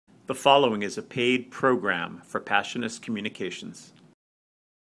The following is a paid program for Passionist Communications.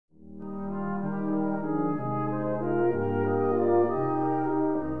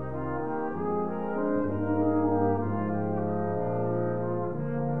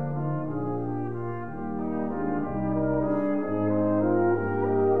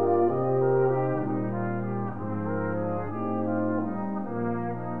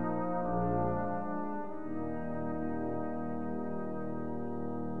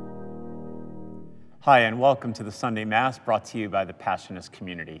 Hi, and welcome to the Sunday Mass brought to you by the Passionist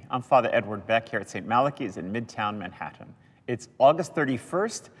Community. I'm Father Edward Beck here at St. Malachy's in Midtown Manhattan. It's August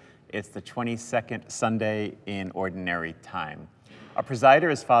 31st. It's the 22nd Sunday in Ordinary Time. Our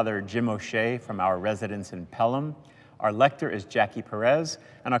presider is Father Jim O'Shea from our residence in Pelham. Our lector is Jackie Perez,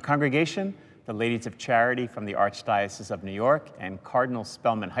 and our congregation, the Ladies of Charity from the Archdiocese of New York and Cardinal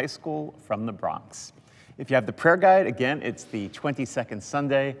Spellman High School from the Bronx. If you have the prayer guide, again, it's the 22nd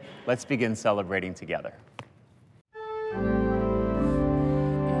Sunday. Let's begin celebrating together.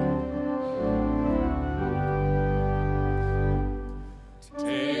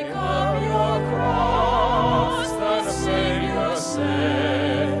 Take up your cross, the Savior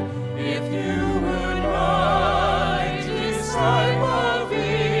said, if you would my disciple be.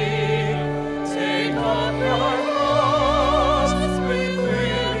 Take up your cross with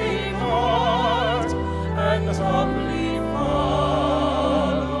weary heart, and humbly follow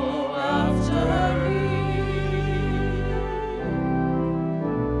after me.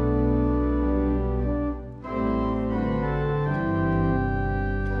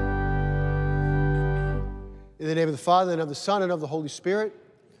 In the name of the Father, and of the Son, and of the Holy Spirit,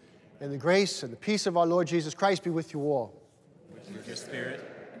 and the grace and the peace of our Lord Jesus Christ be with you all. With your spirit.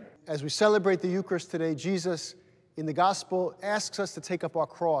 As we celebrate the Eucharist today, Jesus in the Gospel asks us to take up our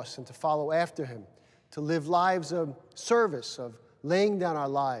cross and to follow after him, to live lives of service, of laying down our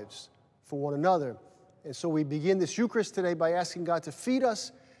lives for one another. And so we begin this Eucharist today by asking God to feed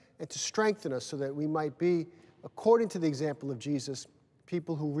us and to strengthen us so that we might be, according to the example of Jesus,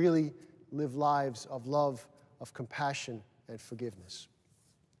 people who really live lives of love, of compassion, and forgiveness.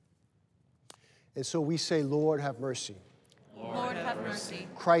 And so we say, Lord, have mercy. Lord, have mercy.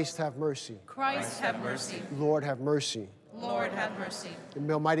 Christ, have mercy. Christ, have mercy. Lord, have mercy. Lord, have mercy. And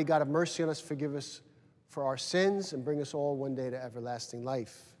may Almighty God have mercy on us, forgive us for our sins, and bring us all one day to everlasting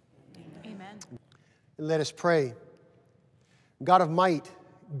life. Amen. And let us pray. God of might,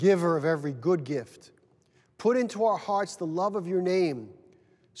 giver of every good gift, put into our hearts the love of your name,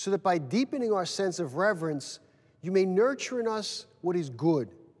 so that by deepening our sense of reverence, you may nurture in us what is good,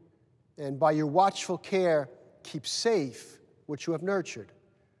 and by your watchful care, keep safe what you have nurtured.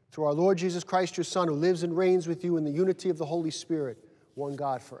 Through our Lord Jesus Christ, your Son, who lives and reigns with you in the unity of the Holy Spirit, one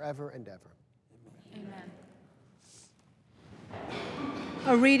God forever and ever. Amen.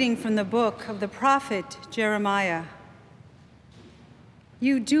 A reading from the book of the prophet Jeremiah.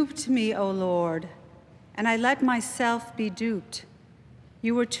 You duped me, O Lord, and I let myself be duped.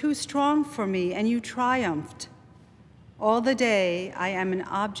 You were too strong for me, and you triumphed. All the day I am an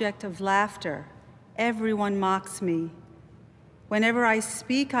object of laughter. Everyone mocks me. Whenever I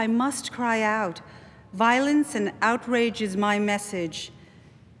speak, I must cry out. Violence and outrage is my message.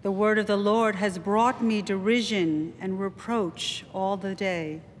 The word of the Lord has brought me derision and reproach all the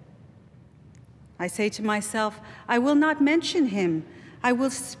day. I say to myself, I will not mention him. I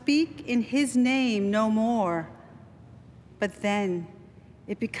will speak in his name no more. But then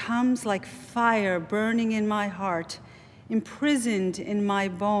it becomes like fire burning in my heart, imprisoned in my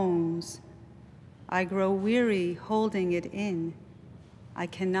bones. I grow weary holding it in. I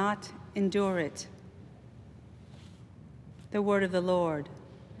cannot endure it. The word of the Lord.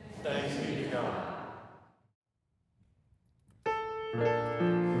 Thanks be to God.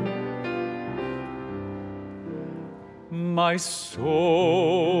 My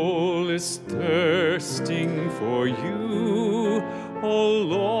soul is thirsting for you, O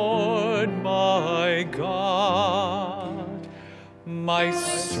Lord my God. My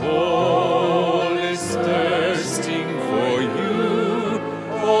soul is thirsting for you,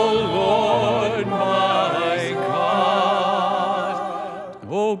 O Lord my God.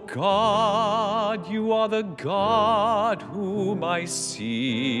 O God, you are the God whom I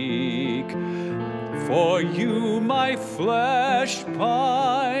seek. For you my flesh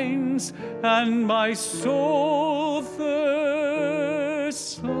pines, and my soul thirsts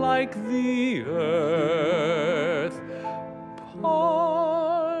like the earth,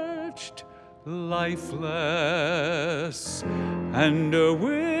 parched, lifeless, and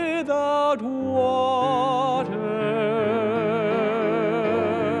without water.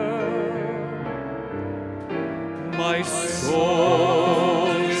 My soul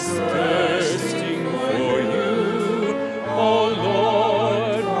is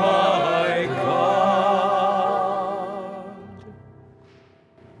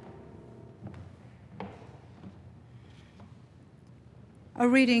A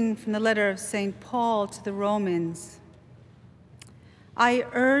reading from the letter of St. Paul to the Romans. I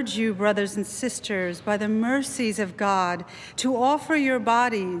urge you, brothers and sisters, by the mercies of God, to offer your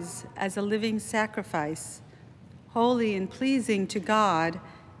bodies as a living sacrifice, holy and pleasing to God,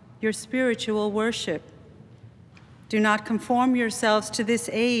 your spiritual worship. Do not conform yourselves to this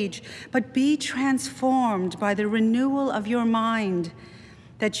age, but be transformed by the renewal of your mind,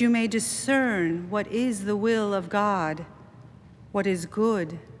 that you may discern what is the will of God, what is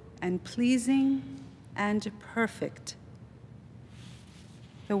good and pleasing and perfect.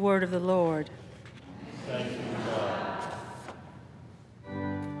 The word of the Lord. Thank you, God.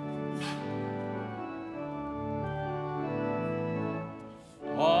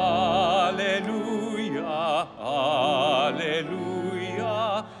 Alleluia, alleluia,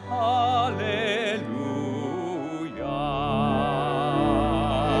 alleluia.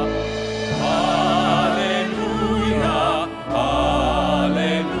 Alleluia,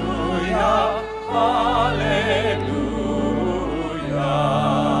 alleluia, alleluia.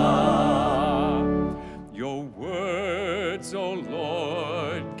 Your words, O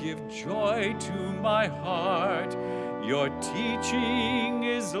Lord, give joy to my heart. Your teaching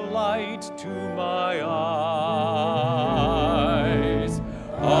is light to my eyes.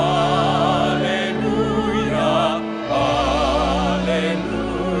 Alleluia, alleluia,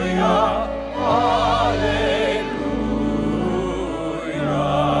 alleluia.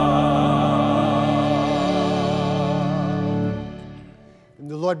 And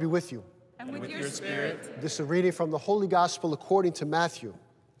the Lord be with you. And with your spirit. This is a reading from the Holy Gospel according to Matthew.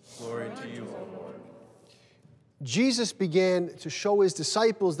 Glory to you, O Lord. Jesus began to show his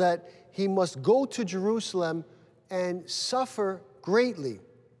disciples that he must go to Jerusalem and suffer greatly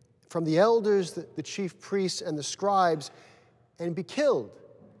from the elders, the chief priests, and the scribes, and be killed,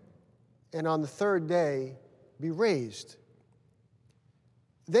 and on the third day be raised.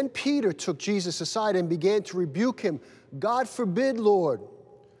 Then Peter took Jesus aside and began to rebuke him. God forbid, Lord,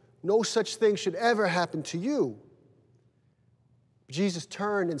 no such thing should ever happen to you. Jesus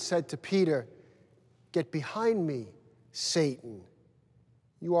turned and said to Peter, Get behind me, Satan.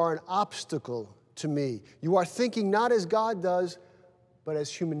 You are an obstacle to me. You are thinking not as God does, but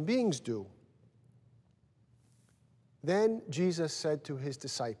as human beings do. Then Jesus said to his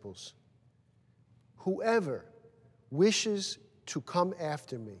disciples, Whoever wishes to come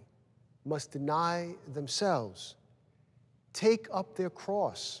after me must deny themselves, take up their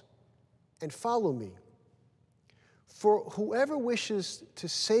cross, and follow me. For whoever wishes to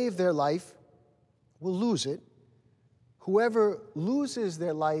save their life will lose it. Whoever loses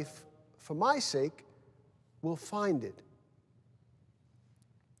their life for my sake will find it.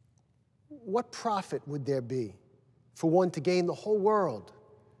 What profit would there be for one to gain the whole world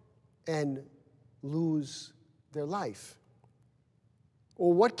and lose their life?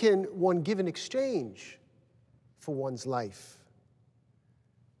 Or what can one give in exchange for one's life?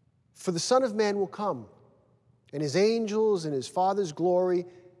 For the Son of Man will come, and his angels in his Father's glory,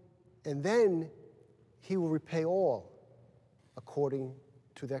 and then he will repay all according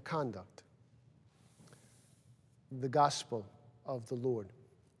to their conduct. The Gospel of the Lord.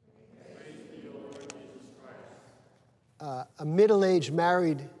 A middle-aged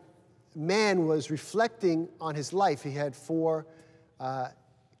married man was reflecting on his life. He had 4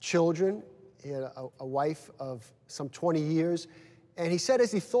 children. He had a wife of some 20 years. And he said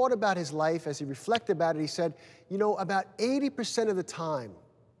as he thought about his life, as he reflected about it, he said, you know, about 80% of the time,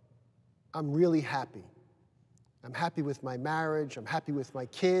 I'm really happy. I'm happy with my marriage. I'm happy with my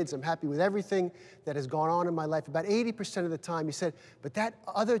kids. I'm happy with everything that has gone on in my life. About 80% of the time, he said, but that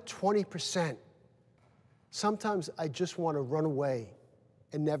other 20%, sometimes I just want to run away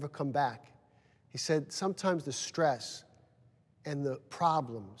and never come back. He said, sometimes the stress and the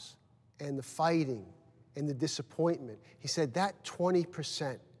problems and the fighting and the disappointment, he said that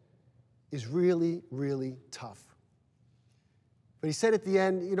 20% is really, really tough. But he said at the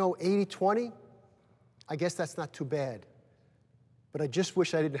end, you know, 80-20, I guess that's not too bad. But I just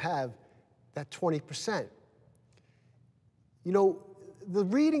wish I didn't have that 20%. You know, the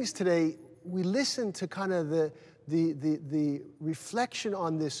readings today, we listen to kind of the reflection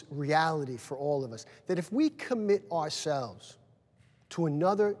on this reality for all of us, that if we commit ourselves to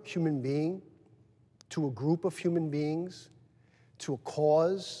another human being, to a group of human beings, to a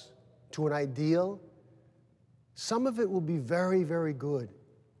cause, to an ideal, some of it will be very, very good.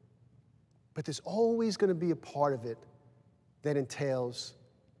 But there's always going to be a part of it that entails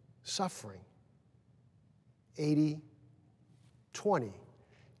suffering. 80-20. You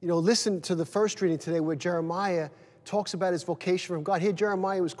know, listen to the first reading today where Jeremiah talks about his vocation from God. Here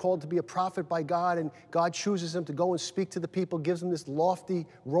Jeremiah was called to be a prophet by God, and God chooses him to go and speak to the people, gives him this lofty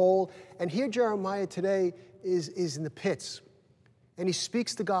role. And here Jeremiah today is in the pits. And he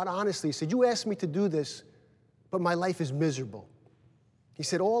speaks to God honestly. He said, you asked me to do this, but my life is miserable. He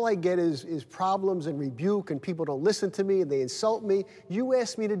said, all I get is problems and rebuke, and people don't listen to me, and they insult me. You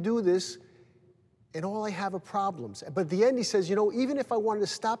asked me to do this, and all I have are problems. But at the end, he says, you know, even if I wanted to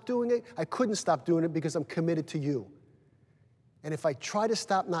stop doing it, I couldn't stop doing it because I'm committed to you. And if I try to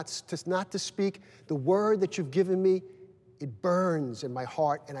stop not to speak, the word that you've given me, it burns in my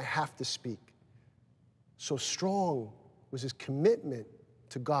heart, and I have to speak. So strong was his commitment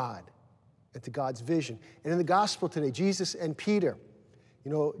to God and to God's vision. And in the gospel today, Jesus and Peter,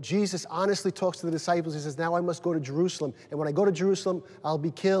 you know, Jesus honestly talks to the disciples. He says, now I must go to Jerusalem. And when I go to Jerusalem, I'll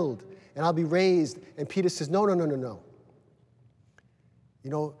be killed and I'll be raised. And Peter says, no. You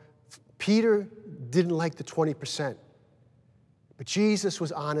know, Peter didn't like the 20%. But Jesus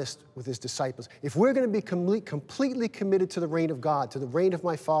was honest with his disciples. If we're going to be completely committed to the reign of God, to the reign of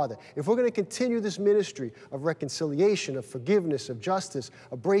my Father, if we're going to continue this ministry of reconciliation, of forgiveness, of justice,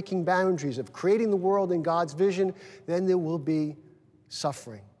 of breaking boundaries, of creating the world in God's vision, then there will be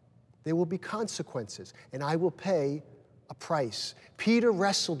suffering. There will be consequences, and I will pay a price. Peter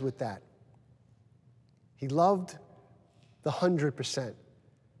wrestled with that. He loved the 100%,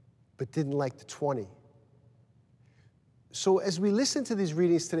 but didn't like the 20%. So as we listen to these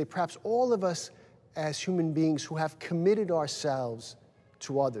readings today, perhaps all of us as human beings who have committed ourselves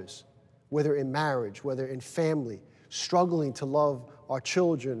to others, whether in marriage, whether in family, struggling to love our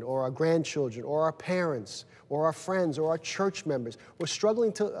children or our grandchildren or our parents or our friends or our church members, we're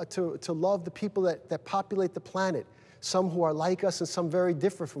struggling to love the people that populate the planet, some who are like us and some very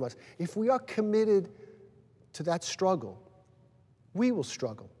different from us. If we are committed to that struggle, we will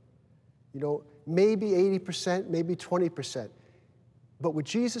struggle. You know, maybe 80%, maybe 20%. But what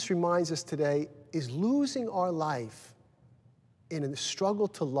Jesus reminds us today is losing our life in a struggle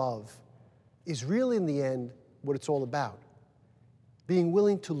to love is really, in the end, what it's all about. Being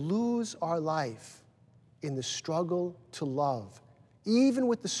willing to lose our life in the struggle to love, even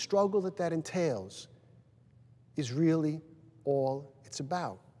with the struggle that entails, is really all it's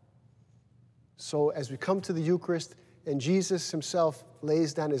about. So as we come to the Eucharist and Jesus himself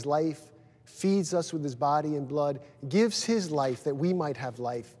lays down his life, feeds us with his body and blood, gives his life that we might have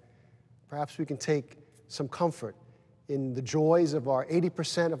life, perhaps we can take some comfort in the joys of our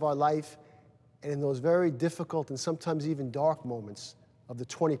 80% of our life and in those very difficult and sometimes even dark moments of the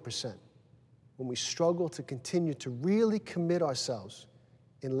 20%, when we struggle to continue to really commit ourselves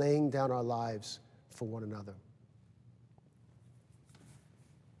in laying down our lives for one another.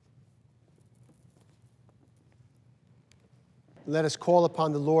 Let us call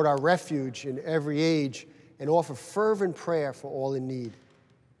upon the Lord, our refuge in every age, and offer fervent prayer for all in need.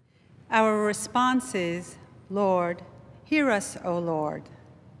 Our response is, Lord, hear us, O Lord.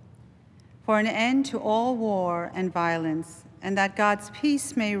 For an end to all war and violence, and that God's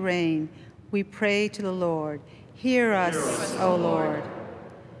peace may reign, we pray to the Lord. Hear us, O Lord.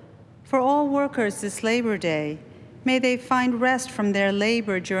 For all workers this Labor Day, may they find rest from their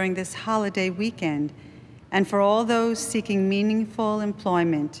labor during this holiday weekend. And for all those seeking meaningful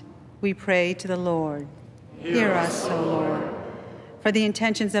employment, we pray to the Lord. Hear us, O Lord. For the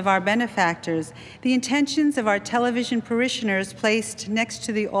intentions of our benefactors, the intentions of our television parishioners placed next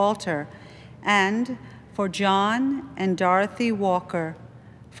to the altar, and for John and Dorothy Walker,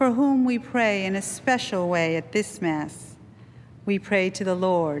 for whom we pray in a special way at this Mass, we pray to the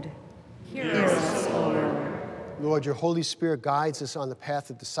Lord. Hear us, O Lord. Lord, your Holy Spirit guides us on the path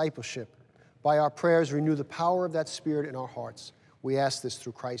of discipleship. By our prayers, renew the power of that Spirit in our hearts. We ask this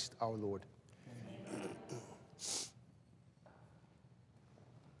through Christ our Lord.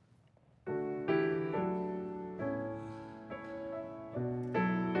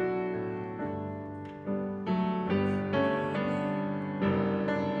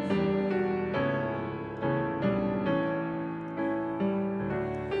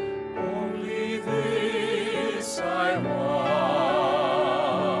 Only this I want,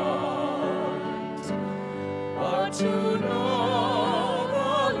 but to know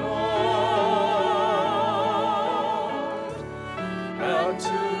the Lord and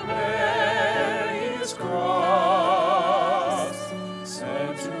to bear his cross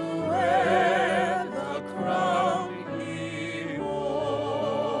and to wear the crown he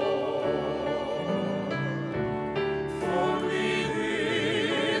wore. Only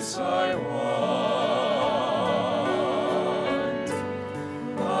this I want,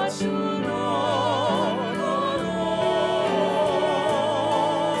 but to know the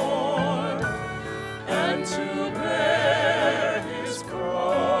Lord and to bear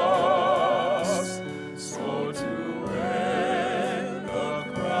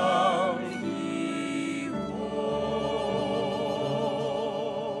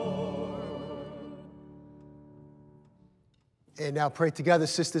And now pray together,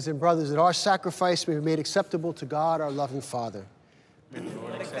 sisters and brothers, that our sacrifice may be made acceptable to God, our loving Father. May the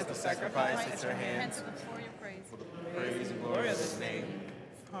Lord accept the sacrifice at your hands for your praise. For the praise and glory of his name.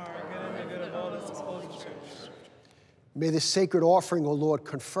 For our good and the good of all this holy church. May this sacred offering, O Lord,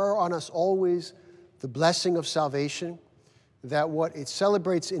 confer on us always the blessing of salvation, that what it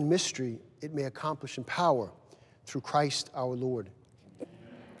celebrates in mystery, it may accomplish in power through Christ our Lord.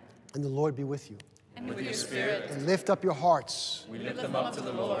 And the Lord be with you. And with your spirit. And lift up your hearts. We lift them up to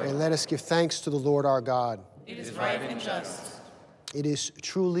the Lord. And let us give thanks to the Lord our God. It is right and just. It is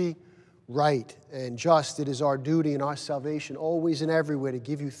truly right and just. It is our duty and our salvation, always and everywhere, to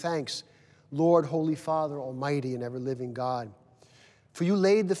give you thanks, Lord, Holy Father, Almighty and ever-living God. For you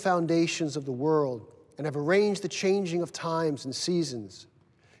laid the foundations of the world and have arranged the changing of times and seasons.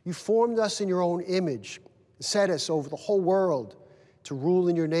 You formed us in your own image and set us over the whole world to rule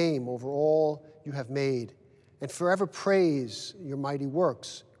in your name over all you have made, and forever praise your mighty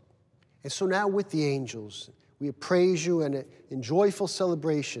works. And so now with the angels, we praise you, and in joyful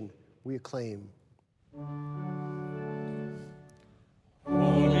celebration we acclaim.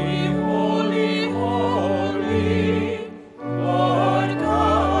 Holy, holy, holy, Lord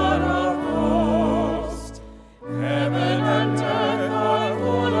God of hosts, heaven and earth are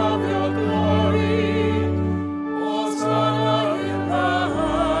full of your glory. Hosanna in the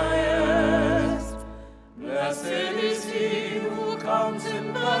highest. Blessed is he who comes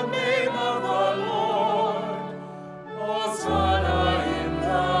in the name of the Lord. Hosanna in the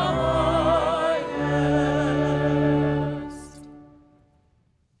highest.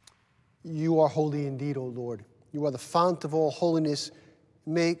 You are holy indeed, O Lord. You are the fount of all holiness.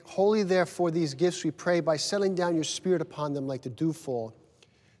 Make holy, therefore, these gifts, we pray, by settling down your Spirit upon them like the dewfall,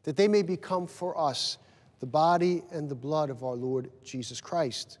 that they may become for us the body and the blood of our Lord Jesus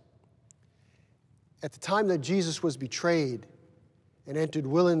Christ. At the time that Jesus was betrayed and entered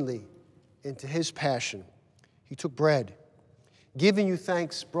willingly into his passion, he took bread, giving you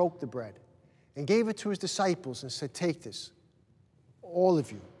thanks, broke the bread, and gave it to his disciples and said, "Take this, all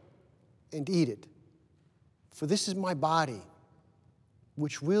of you, and eat it. For this is my body,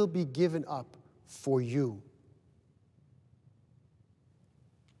 which will be given up for you."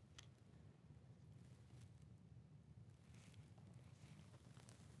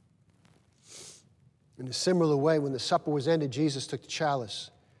 In a similar way, when the supper was ended, Jesus took the chalice,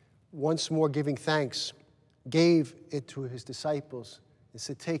 once more giving thanks, gave it to his disciples, and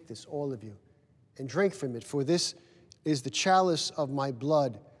said, "Take this, all of you, and drink from it, for this is the chalice of my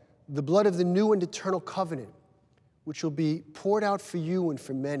blood, the blood of the new and eternal covenant, which will be poured out for you and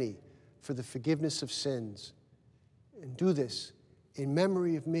for many for the forgiveness of sins. And do this in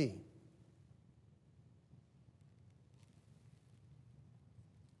memory of me."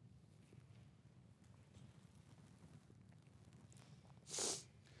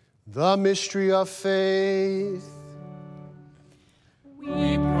 The mystery of faith.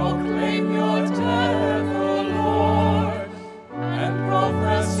 We proclaim your death, O Lord, and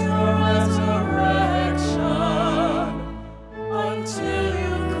profess your resurrection until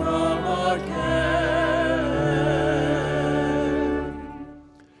you come again.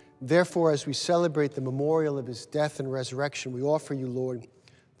 Therefore, as we celebrate the memorial of his death and resurrection, we offer you, Lord,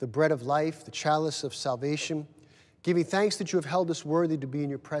 the bread of life, the chalice of salvation, giving thanks that you have held us worthy to be in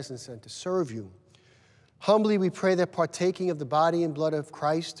your presence and to serve you. Humbly we pray that, partaking of the body and blood of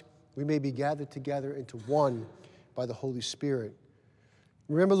Christ, we may be gathered together into one by the Holy Spirit.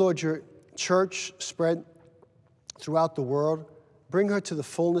 Remember, Lord, your church spread throughout the world. Bring her to the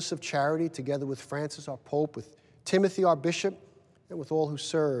fullness of charity, together with Francis, our Pope, with Timothy, our Bishop, and with all who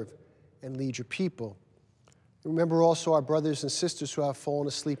serve and lead your people. Remember also our brothers and sisters who have fallen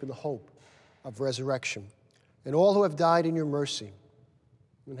asleep in the hope of resurrection, and all who have died in your mercy.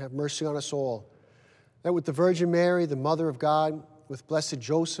 And have mercy on us all, that with the Virgin Mary, the Mother of God, with blessed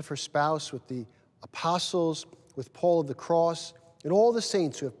Joseph, her spouse, with the apostles, with Paul of the Cross, and all the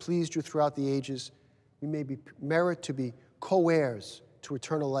saints who have pleased you throughout the ages, we may merit to be co-heirs to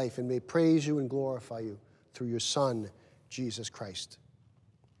eternal life, and may praise you and glorify you through your Son, Jesus Christ.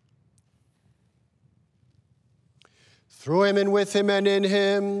 Through him and with him and in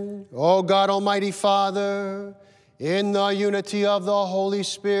him, O God, Almighty Father, in the unity of the Holy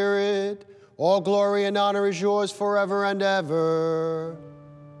Spirit, all glory and honor is yours forever and ever.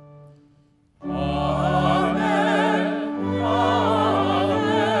 Amen.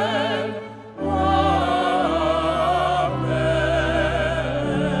 Amen. Amen.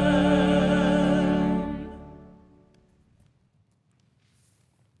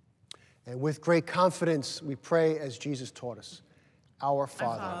 And with great confidence, we pray as Jesus taught us. Our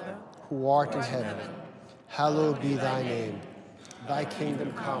Father, who art in heaven, hallowed be thy name. Thy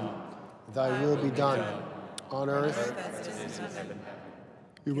kingdom come, thy will be done, on earth as it is in heaven.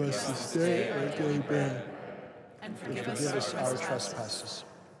 Give us this day our daily bread, And and forgive forgive us us our trespasses.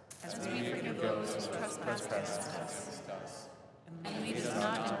 as we forgive those who trespass against us. And lead us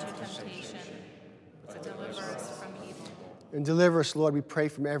not into temptation, but deliver us from evil. And deliver us, Lord, we pray,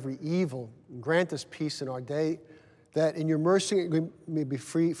 from every evil. And grant us peace in our day, that in your mercy we may be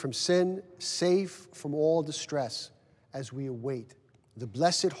free from sin, safe from all distress, as we await the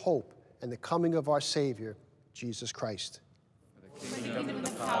blessed hope and the coming of our Savior, Jesus Christ. For the kingdom,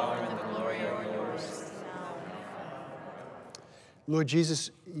 the power, and the glory are yours. Lord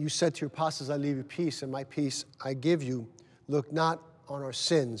Jesus, you said to your apostles, I leave you peace, and my peace I give you. Look not on our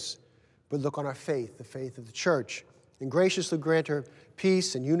sins, but look on our faith, the faith of the church. And graciously grant her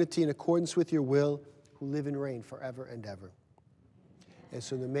peace and unity in accordance with your will, who live and reign forever and ever. And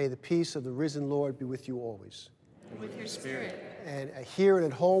so may the peace of the risen Lord be with you always. And with your spirit. And here and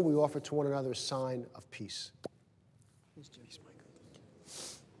at home, we offer to one another a sign of peace. Peace, Michael.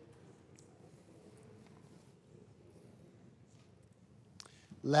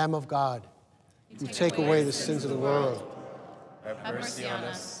 Lamb of God, you take away the sins of the world. Have mercy on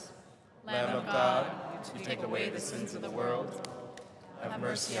us. Lamb of God, you take away the sins of the world. Have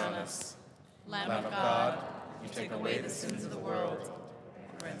mercy on us. Lamb of God, you take away the sins of the world.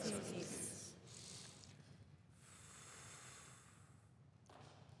 Grant us peace.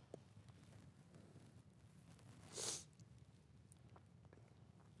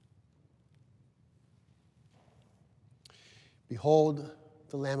 Behold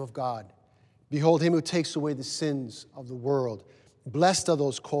the Lamb of God. Behold him who takes away the sins of the world. Blessed are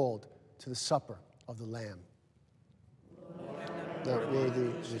those called to the supper of the Lamb. Not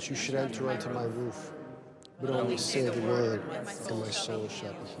worthy that you should enter under my roof, but only say the word, and my soul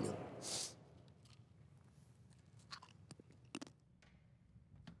shall be healed.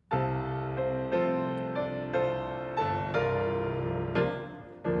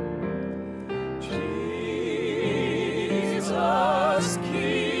 Jesus,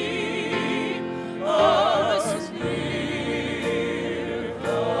 keep us near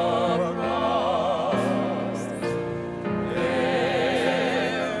the cross.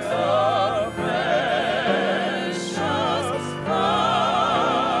 There the precious fountain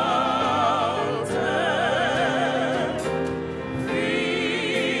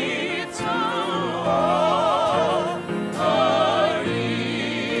leads to all a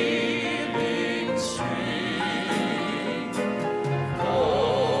healing stream.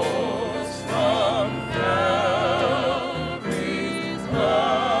 Flows from Calvary's mountain.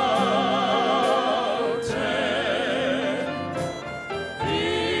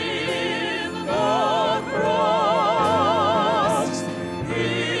 In the cross,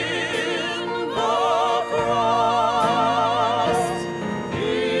 in the cross,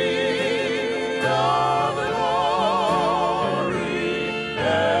 in of glory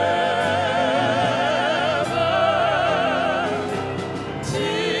ever,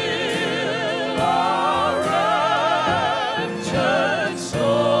 till our raptured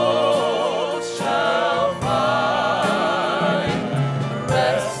souls shall find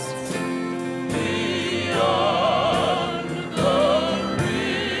rest beyond the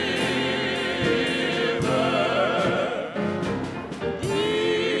river.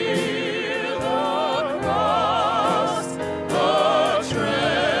 Hear the cross, the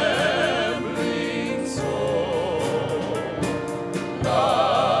trembling soul.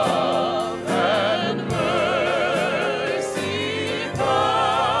 Love and mercy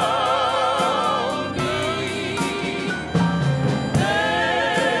found me.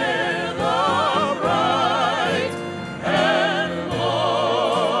 There the bright and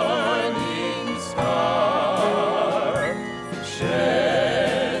morning star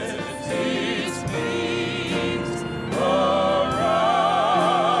sheds its beams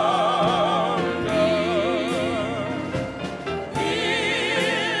around me.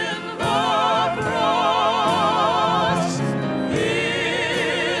 In the cross, in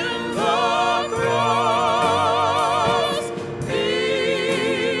the cross,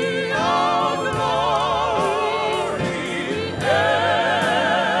 be our glory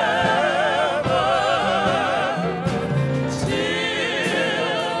ever,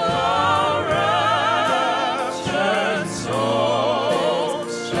 till our raptured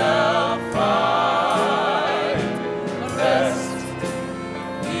souls shall find rest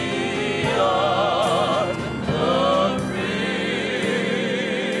beyond the river.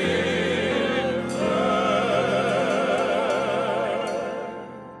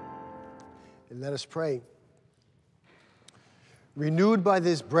 And let us pray. Renewed by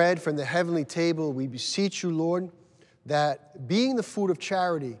this bread from the heavenly table, we beseech you, Lord, that being the food of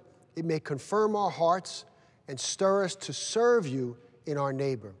charity, it may confirm our hearts and stir us to serve you in our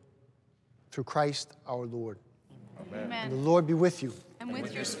neighbor. Through Christ our Lord. Amen. And the Lord be with you. And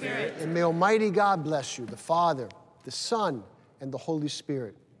with your spirit. And may Almighty God bless you, the Father, the Son, and the Holy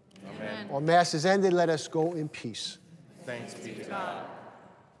Spirit. Amen. Our Mass is ended. Let us go in peace. Thanks be to God.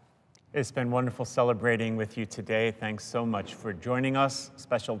 It's been wonderful celebrating with you today. Thanks so much for joining us.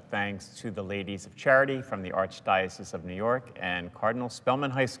 Special thanks to the Ladies of Charity from the Archdiocese of New York and Cardinal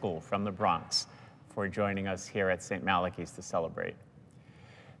Spellman High School from the Bronx for joining us here at St. Malachy's to celebrate.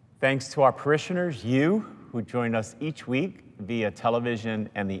 Thanks to our parishioners, you, who join us each week via television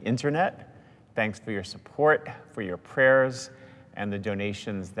and the internet. Thanks for your support, for your prayers, and the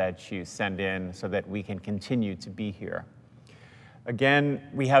donations that you send in so that we can continue to be here. Again,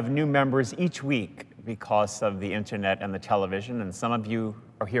 we have new members each week because of the internet and the television, and some of you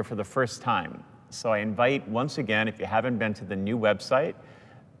are here for the first time. So I invite, once again, if you haven't been to the new website,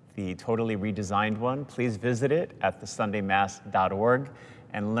 the totally redesigned one, please visit it at thesundaymass.org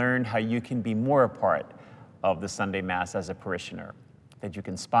and learn how you can be more a part of the Sunday Mass as a parishioner. That you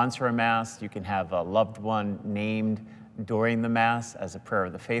can sponsor a Mass, you can have a loved one named during the Mass as a prayer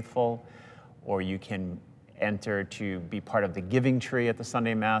of the faithful, or you can enter to be part of the giving tree at the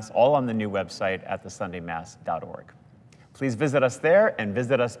Sunday Mass, all on the new website at thesundaymass.org. Please visit us there and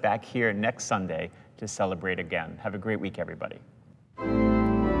visit us back here next Sunday to celebrate again. Have a great week, everybody.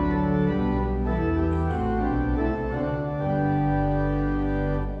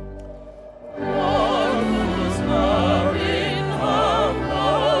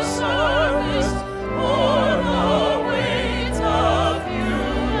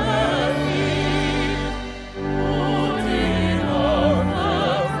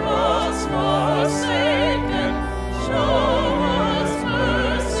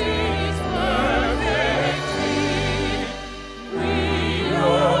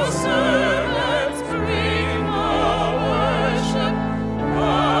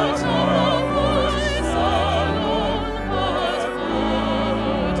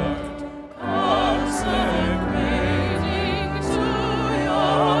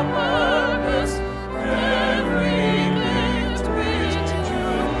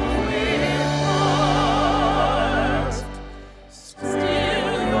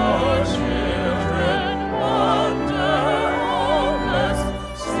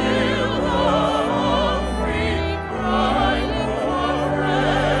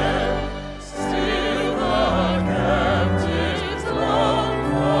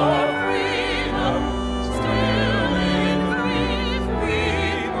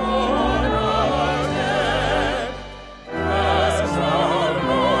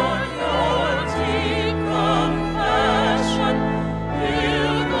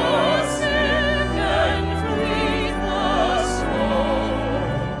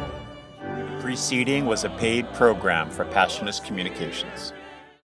 Preceding was a paid program for Passionist Communications.